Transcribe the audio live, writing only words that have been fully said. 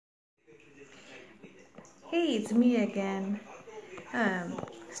Hey, it's me again.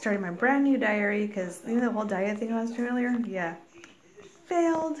 Starting my brand new diary because you know the whole diet thing I was doing earlier? Yeah.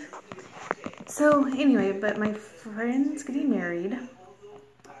 Failed. So anyway, but my friend's getting married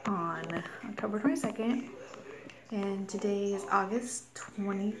on October 22nd and today is August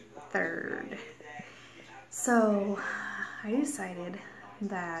 23rd. So I decided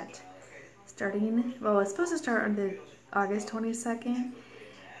that I was supposed to start on the August 22nd,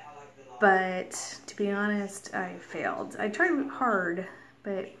 but to be honest, I failed. I tried hard,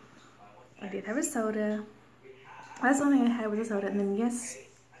 but I did have a soda. That's the only thing I had was a soda, and then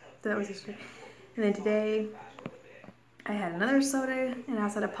that was yesterday. And then today, I had another soda, and I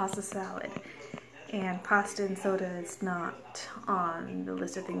also had a pasta salad. And pasta and soda is not on the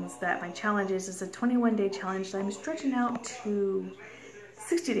list of things that my challenge is. It's a 21-day challenge that I'm stretching out to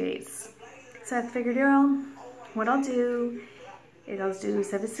 60 days. So I figured, what I'll do is I'll do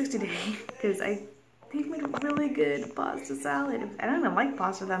 60 days because I think made a really good pasta salad. I don't even like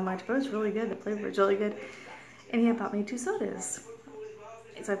pasta that much, but it was really good. The flavor was really good. And he had bought me 2 sodas.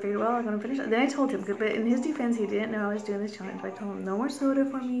 So I figured, well, I'm going to finish it. Then I told him, but in his defense, he didn't know I was doing this challenge. But I told him, no more soda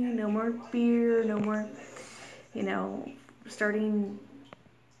for me, no more beer, no more, starting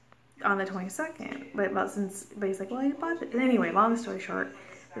on the 22nd. But he's like, well, I bought it. And anyway, long story short,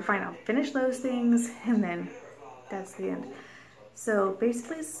 we're fine. I'll finish those things, and then that's the end. So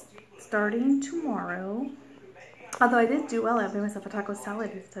basically, starting tomorrow, although I did do well, I made myself a taco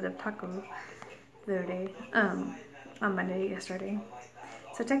salad instead of taco the other day, on yesterday.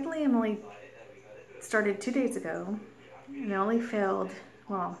 So technically I'm only started 2 days ago, and I only failed,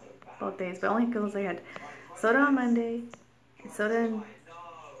 well, both days, but only because I had soda on Monday, soda and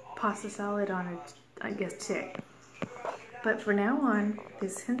pasta salad on, I guess, today. But for now on,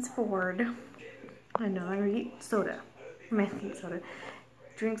 henceforward, I no longer eat soda. I mean, eat soda.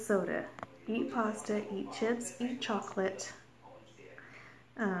 Drink soda. Eat pasta, eat chips, eat chocolate.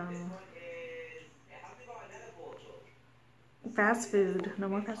 Fast food. No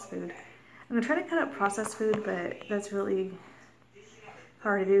more fast food. I'm going to try to cut out processed food, but that's really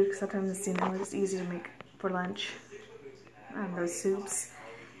hard to do because sometimes, it's easy to make for lunch. Those soups.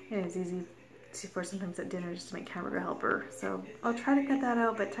 And it's easy for sometimes at dinner just to make hamburger helper. So I'll try to cut that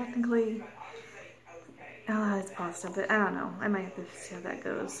out, but technically, it's pasta, but I don't know. I might have to see how that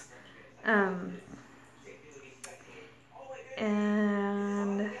goes.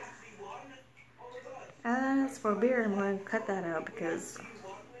 And as for beer, I'm going to cut that out because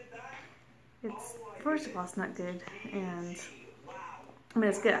first of all, it's not good, and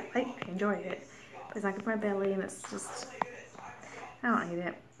it's good. I enjoy it, but it's not good for my belly, and it's just, I don't eat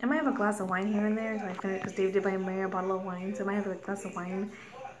it. I might have a glass of wine here and there, because Dave did buy me a bottle of wine, so I might have a glass of wine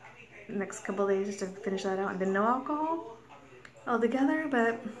the next couple of days just to finish that out, and then no alcohol altogether,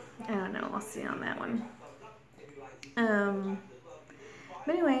 but I don't know. I'll see on that one.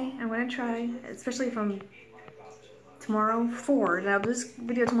 But anyway, I'm going to try, especially from tomorrow forward. I'll do this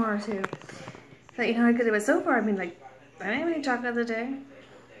video tomorrow too. But you know how good it was so far. I mean, like, I didn't have any chocolate the other day.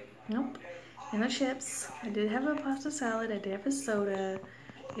 Nope. And the chips. I did have a pasta salad. I did have a soda.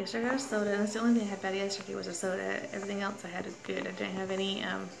 Yesterday I got a soda. And that's the only thing I had bad yesterday was a soda. Everything else I had is good. I didn't have any,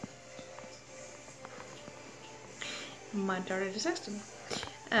 my daughter just texted me.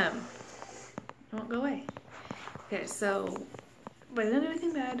 It won't go away. Okay, so, but I didn't do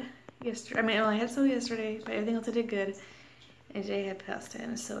anything bad yesterday. I mean, I had soda yesterday, but everything else I did good. And today I had pasta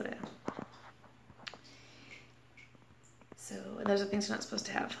and a soda. So, those are things you're not supposed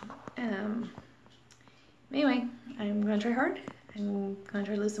to have. Anyway, I'm going to try hard. I'm going to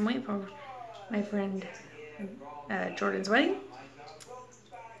try to lose some weight for my friend Jordan's wedding.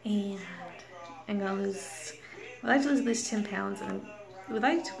 And I'm going to lose, I'd like to lose at least 10 pounds. And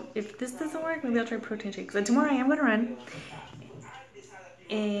if this doesn't work, maybe I'll try protein shakes. So tomorrow I am going to run.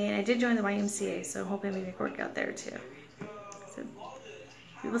 And I did join the YMCA, so I'm hoping maybe I can work out there too. So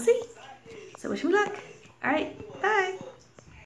we will see. So wish me luck. All right, bye.